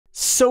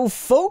So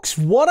folks,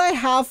 what I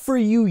have for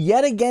you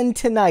yet again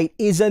tonight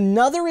is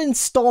another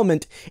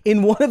installment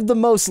in one of the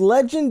most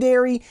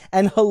legendary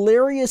and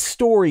hilarious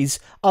stories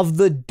of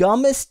the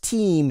dumbest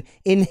team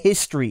in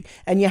history.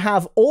 And you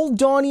have old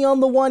Donnie on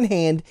the one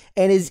hand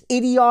and his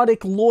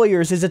idiotic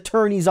lawyers, his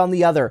attorneys on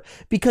the other.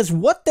 Because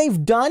what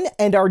they've done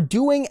and are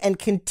doing and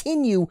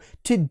continue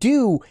to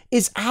do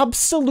is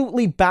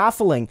absolutely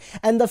baffling.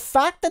 And the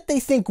fact that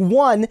they think,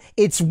 one,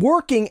 it's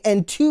working,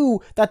 and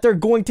two, that they're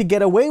going to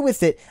get away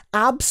with it,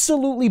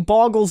 absolutely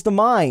boggles the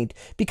mind,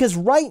 because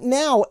right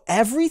now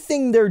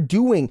everything they're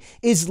doing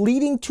is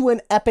leading to an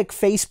epic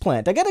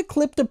faceplant. I got a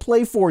clip to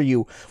play for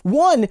you.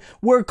 One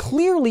where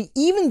clearly,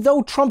 even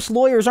though Trump's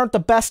lawyers aren't the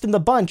best in the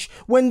bunch,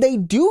 when they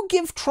do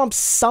give Trump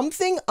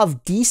something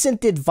of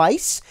decent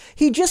advice,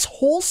 he just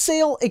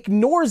wholesale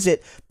ignores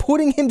it,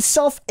 putting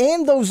himself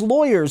and those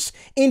lawyers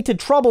into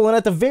trouble, and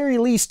at the very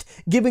least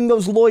giving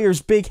those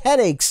lawyers big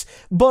headaches.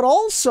 But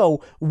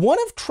also, one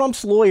of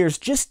Trump's lawyers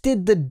just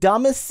did the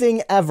dumbest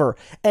thing ever,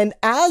 and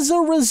as a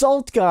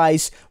result,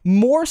 guys,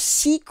 more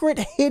secret,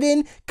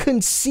 hidden,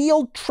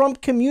 concealed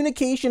Trump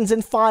communications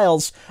and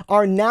files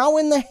are now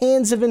in the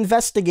hands of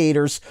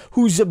investigators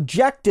whose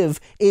objective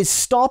is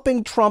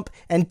stopping Trump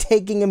and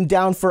taking him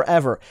down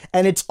forever.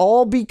 And it's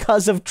all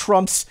because of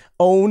Trump's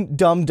own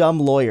dumb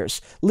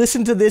lawyers.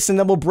 Listen to this and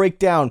then we'll break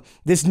down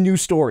this new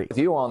story. With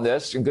you on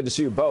this, and good to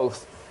see you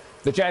both.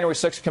 The January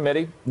 6th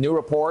committee, new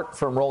report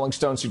from Rolling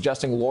Stone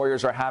suggesting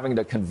lawyers are having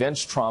to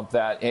convince Trump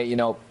that,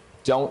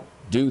 don't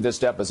do this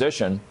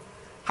deposition.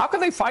 How can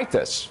they fight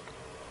this?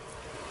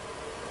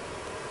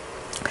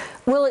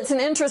 Well, it's an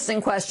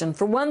interesting question.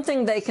 For one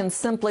thing, they can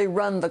simply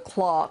run the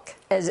clock,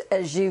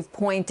 as you've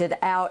pointed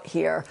out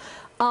here.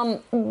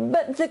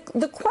 But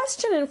the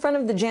question in front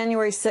of the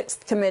January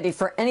 6th committee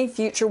for any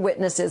future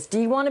witnesses, do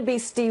you want to be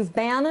Steve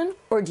Bannon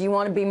or do you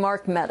want to be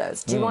Mark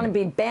Meadows? Do you want to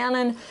be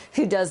Bannon,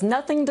 who does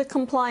nothing to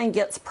comply and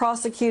gets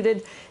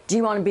prosecuted? Do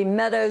you want to be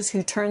Meadows,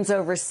 who turns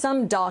over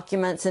some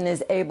documents and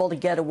is able to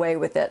get away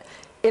with it?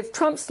 If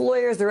Trump's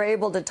lawyers are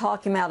able to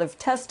talk him out of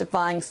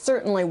testifying,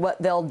 certainly what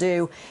they'll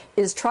do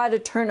is try to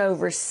turn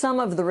over some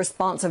of the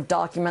responsive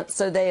documents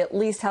so they at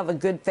least have a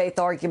good faith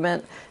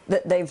argument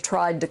that they've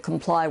tried to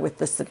comply with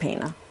the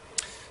subpoena.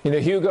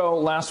 Hugo,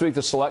 last week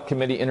the Select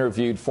Committee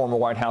interviewed former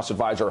White House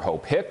advisor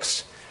Hope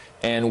Hicks.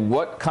 And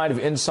what kind of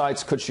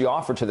insights could she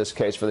offer to this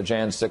case for the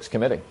Jan 6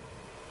 committee?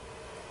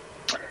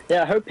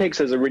 Yeah, Hope Hicks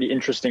is a really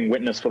interesting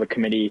witness for the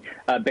committee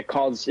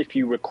because, if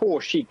you recall,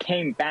 she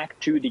came back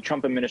to the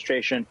Trump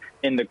administration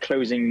in the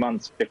closing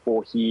months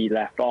before he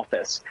left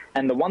office.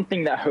 And the one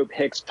thing that Hope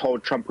Hicks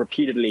told Trump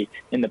repeatedly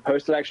in the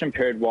post-election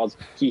period was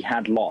he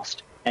had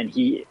lost. And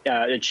she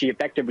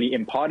effectively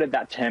imparted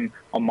that to him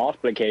on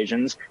multiple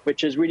occasions,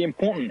 which is really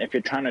important if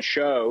you're trying to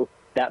show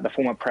that the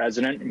former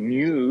president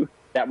knew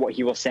that what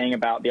he was saying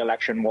about the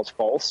election was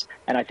false.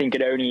 And I think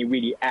it only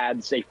really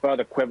adds a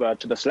further quiver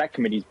to the Select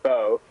Committee's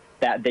bow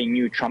that they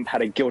knew Trump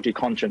had a guilty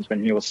conscience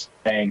when he was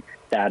saying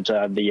that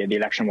the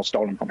election was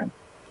stolen from him.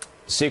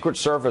 Secret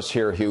Service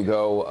here,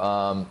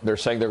 Hugo. They're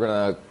saying they're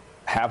going to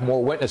have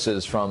more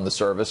witnesses from the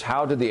service.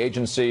 How did the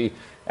agency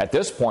at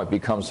this point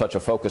become such a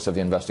focus of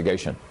the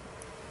investigation?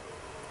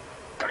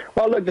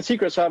 Well, look, the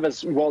Secret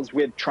Service was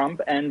with Trump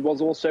and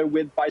was also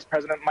with Vice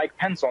President Mike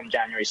Pence on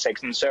January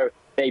 6th. And so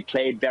they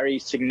played very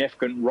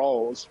significant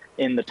roles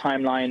in the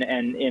timeline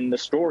and in the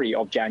story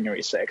of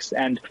January 6th.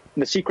 And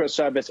the Secret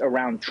Service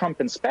around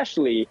Trump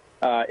especially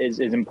is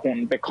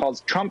important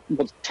because Trump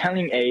was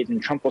telling aides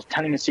and Trump was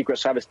telling the Secret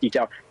Service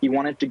detail he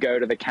wanted to go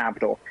to the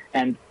Capitol.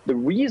 And the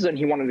reason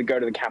he wanted to go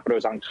to the Capitol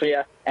is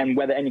unclear, and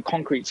whether any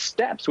concrete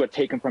steps were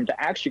taken for him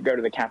to actually go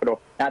to the Capitol,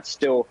 that's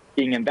still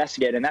being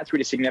investigated. And that's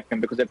really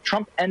significant because if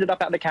Trump ended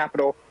up at the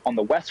Capitol on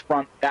the West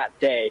Front that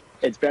day,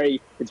 it's very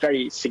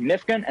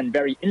significant and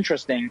very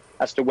interesting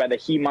as to whether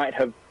he might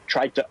have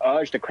tried to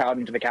urge the crowd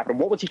into the Capitol.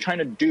 What was he trying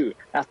to do?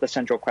 That's the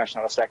central question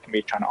that the Select Committee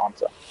is trying to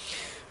answer.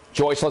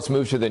 Joyce, let's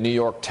move to the New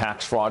York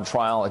tax fraud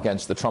trial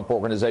against the Trump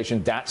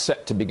Organization. That's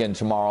set to begin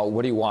tomorrow.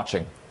 What are you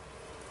watching?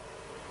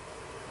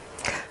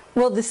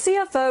 Well, the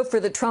CFO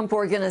for the Trump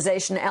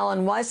Organization,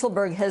 Alan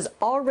Weisselberg, has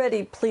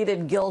already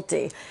pleaded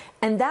guilty.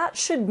 And that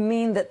should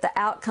mean that the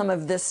outcome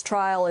of this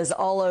trial is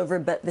all over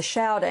but the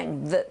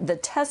shouting. The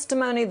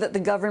testimony that the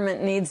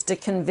government needs to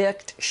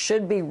convict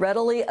should be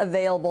readily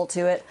available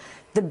to it.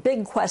 The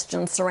big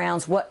question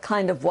surrounds what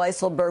kind of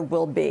Weisselberg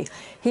will be.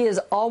 He has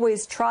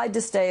always tried to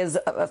stay as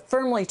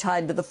firmly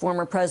tied to the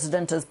former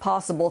president as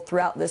possible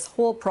throughout this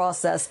whole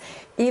process,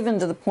 even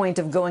to the point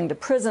of going to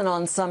prison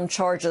on some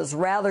charges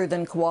rather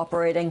than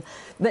cooperating.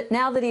 But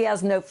now that he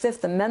has no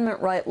Fifth Amendment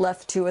right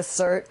left to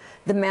assert,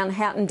 the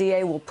Manhattan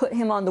DA will put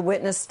him on the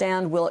witness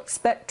stand, will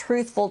expect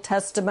truthful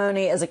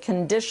testimony as a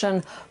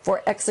condition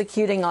for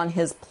executing on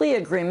his plea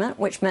agreement,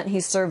 which meant he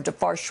served a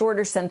far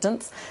shorter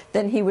sentence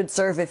than he would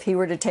serve if he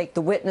were to take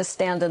the witness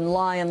stand and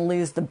lie and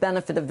lose the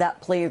benefit of that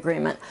plea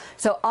agreement.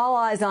 So all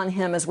eyes on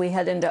him as we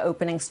head into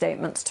opening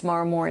statements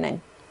tomorrow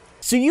morning.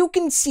 So you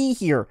can see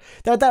here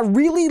that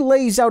really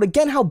lays out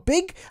again how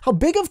big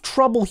of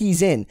trouble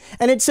he's in.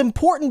 And it's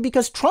important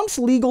because Trump's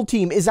legal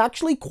team is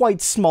actually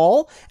quite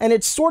small and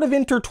it's sort of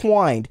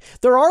intertwined.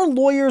 There are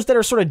lawyers that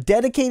are sort of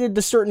dedicated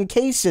to certain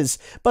cases,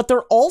 but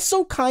they're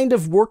also kind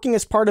of working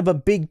as part of a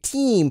big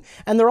team,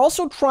 and they're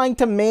also trying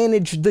to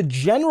manage the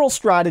general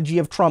strategy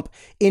of Trump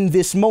in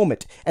this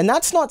moment. And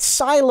that's not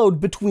siloed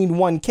between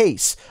one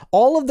case.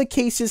 All of the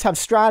cases have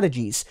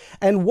strategies,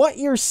 and what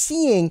you're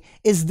seeing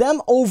is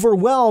them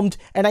overwhelmed,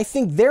 and I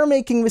think they're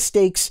making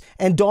mistakes,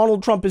 and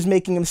Donald Trump is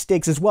making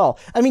mistakes as well.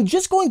 I mean,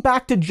 just going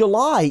back to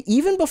July,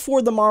 even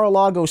before the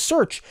Mar-a-Lago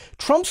search,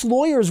 Trump's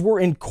lawyers were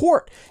in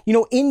court,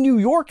 in New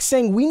York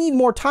saying, we need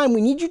more time.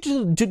 We need you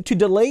to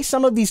delay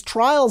some of these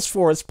trials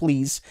for us,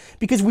 please,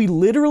 because we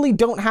literally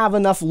don't have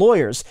enough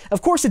lawyers.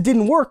 Of course, it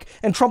didn't work,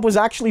 and Trump was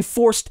actually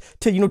forced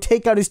to,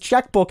 take out his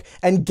checkbook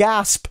and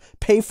gasp,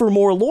 pay for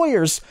more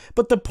lawyers.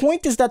 But the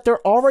point is that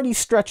they're already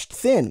stretched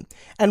thin.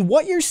 And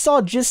what you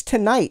saw just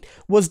tonight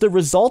was the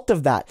result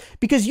of that.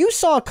 Because you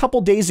saw a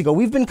couple days ago,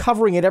 we've been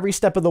covering it every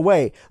step of the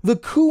way, the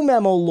coup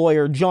memo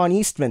lawyer, John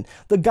Eastman,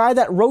 the guy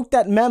that wrote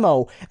that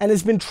memo and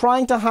has been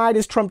trying to hide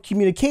his Trump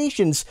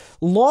communications,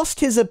 lost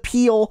his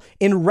appeal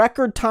in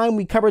record time.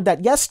 We covered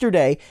that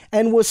yesterday,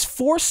 and was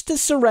forced to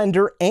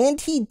surrender,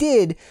 and he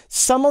did,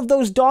 some of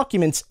those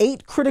documents,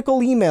 8 critical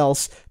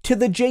emails, to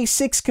the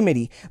J6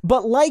 committee.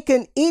 But like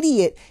an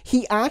idiot,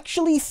 he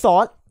actually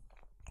thought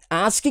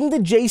asking the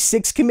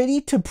J6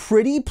 committee to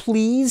pretty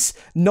please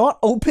not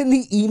open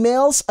the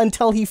emails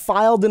until he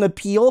filed an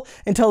appeal,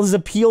 until his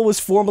appeal was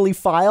formally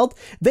filed.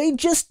 They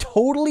just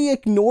totally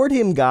ignored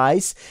him,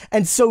 guys.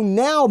 And so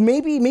now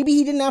maybe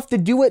he didn't have to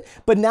do it,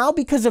 but now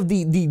because of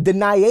the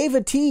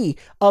naivety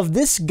of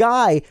this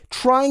guy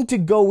trying to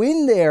go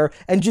in there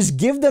and just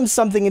give them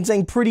something and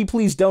saying, pretty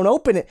please don't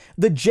open it,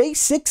 the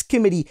J6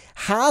 committee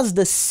has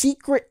the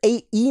secret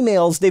 8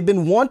 emails they've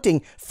been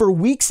wanting for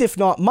weeks, if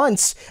not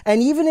months.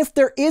 And even if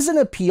there is an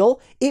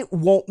appeal, it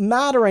won't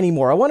matter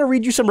anymore. I want to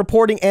read you some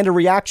reporting and a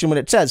reaction when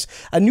it says,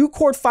 a new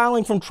court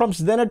filing from Trump's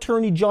then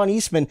attorney John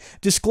Eastman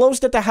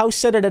disclosed that the House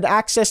said it had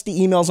accessed the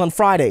emails on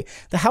Friday.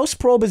 The House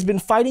probe has been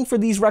fighting for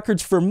these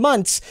records for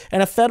months,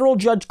 and a federal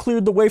judge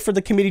cleared the way for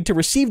the committee to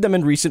receive them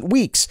in recent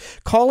weeks,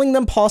 calling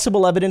them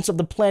possible evidence of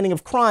the planning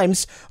of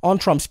crimes on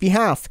Trump's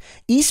behalf.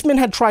 Eastman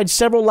had tried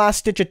several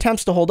last-ditch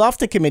attempts to hold off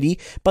the committee,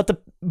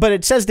 but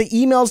it says the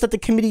emails that the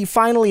committee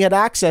finally had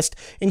accessed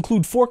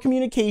include 4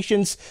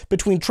 communications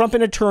between Trump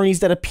and attorneys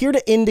that appear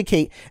to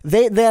indicate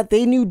that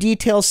they knew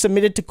details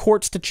submitted to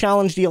courts to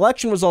challenge the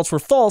election results were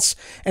false,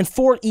 and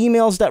 4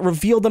 emails that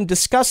reveal them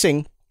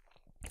discussing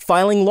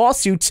filing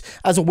lawsuits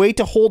as a way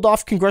to hold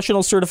off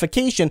congressional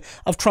certification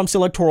of Trump's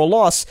electoral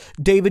loss,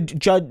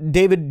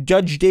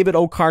 Judge David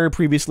O. Carter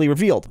previously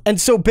revealed.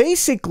 And so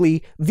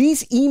basically,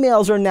 these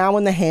emails are now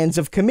in the hands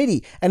of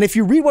committee. And if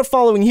you read what's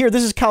following here,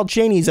 this is Cal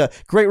Cheney's a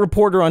great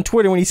reporter on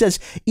Twitter when he says,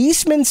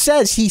 Eastman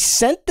says he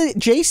sent the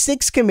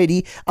J6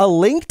 committee a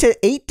link to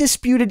 8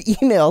 disputed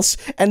emails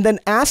and then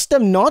asked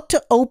them not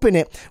to open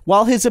it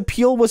while his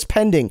appeal was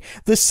pending.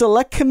 The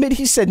select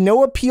committee said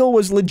no appeal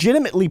was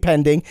legitimately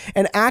pending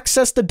and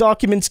accessed the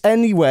documents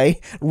anyway,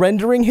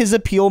 rendering his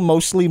appeal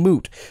mostly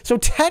moot. So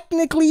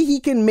technically he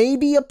can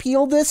maybe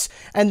appeal this,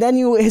 and then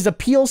his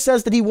appeal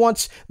says that he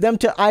wants them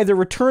to either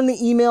return the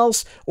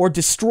emails or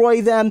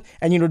destroy them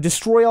and,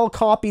 destroy all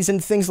copies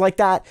and things like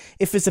that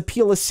if his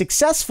appeal is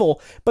successful.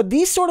 But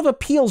these sort of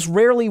appeals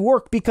rarely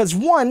work because,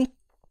 one,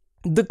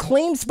 the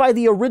claims by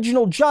the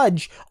original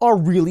judge are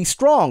really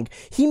strong.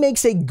 He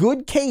makes a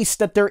good case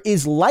that there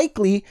is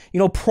likely,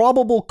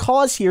 probable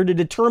cause here to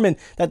determine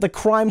that the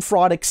crime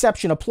fraud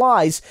exception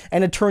applies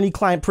and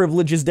attorney-client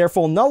privilege is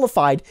therefore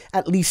nullified,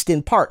 at least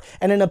in part.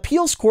 And an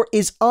appeals court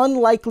is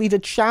unlikely to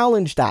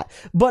challenge that.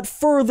 But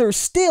further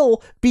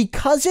still,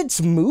 because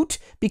it's moot,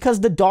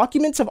 because the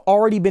documents have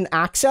already been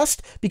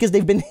accessed, because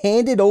they've been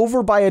handed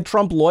over by a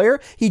Trump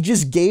lawyer, he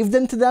just gave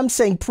them to them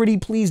saying, pretty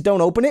please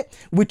don't open it,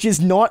 which is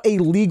not a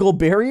legal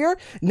barrier.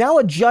 Now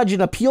a judge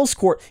in appeals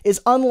court is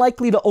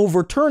unlikely to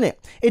overturn it.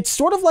 It's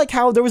sort of like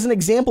how there was an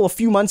example a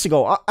few months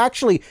ago,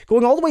 actually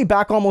going all the way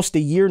back almost a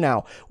year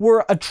now,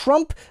 where a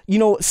Trump,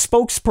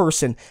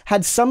 spokesperson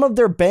had some of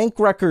their bank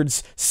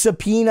records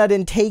subpoenaed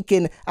and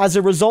taken as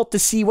a result to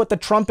see what the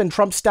Trump and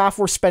Trump staff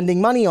were spending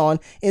money on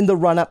in the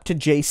run-up to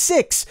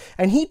J6.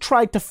 And he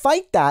tried to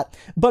fight that,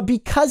 but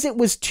because it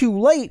was too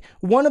late,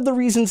 one of the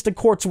reasons the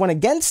courts went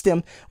against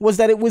him was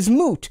that it was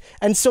moot.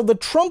 And so the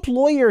Trump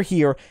lawyer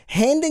here,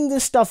 handing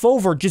this stuff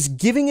over, just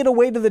giving it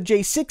away to the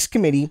J6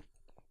 committee,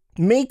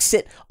 makes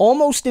it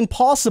almost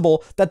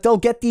impossible that they'll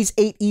get these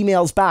 8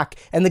 emails back,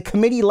 and the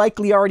committee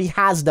likely already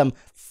has them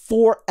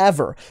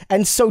forever.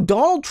 And so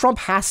Donald Trump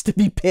has to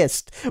be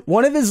pissed.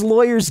 One of his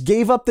lawyers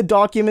gave up the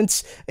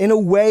documents in a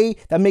way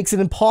that makes it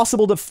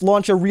impossible to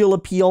launch a real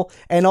appeal,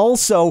 and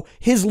also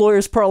his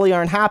lawyers probably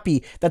aren't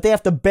happy that they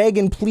have to beg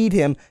and plead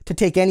him to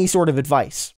take any sort of advice.